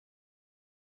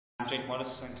I'm Jake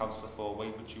Morrison, Councillor for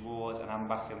Wavertree Ward, and I'm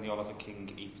back in the Oliver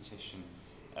King E-Petition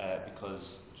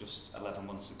because just 11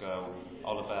 months ago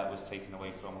Oliver was taken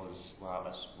away from us while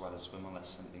a swimming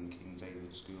lesson in King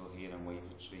David School here in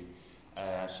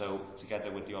Wavertree. So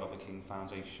together with the Oliver King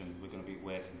Foundation, we're going to be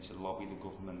working to lobby the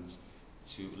government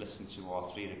to listen to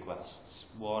our three requests.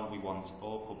 One, we want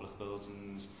all public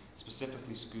buildings,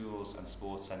 specifically schools and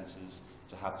sports centres,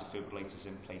 to have defibrillators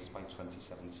in place by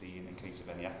 2017 in case of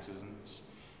any accidents.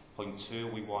 Point two,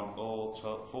 we want all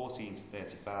 14 to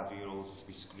 35-year-olds to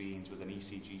be screened with an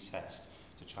ECG test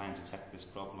to try and detect this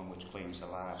problem, which claims the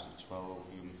lives of 12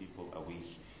 young people a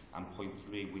week. And point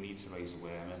three, we need to raise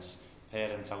awareness.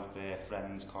 Parents out there,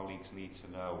 friends, colleagues need to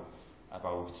know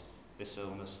about this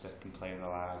illness that can claim the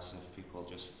lives of people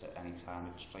just at any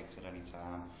time. It strikes at any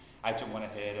time. I don't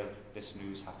want to hear of this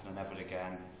news happening ever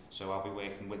again, so I'll be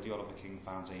working with the Oliver King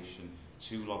Foundation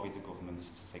to lobby the government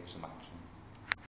to take some action.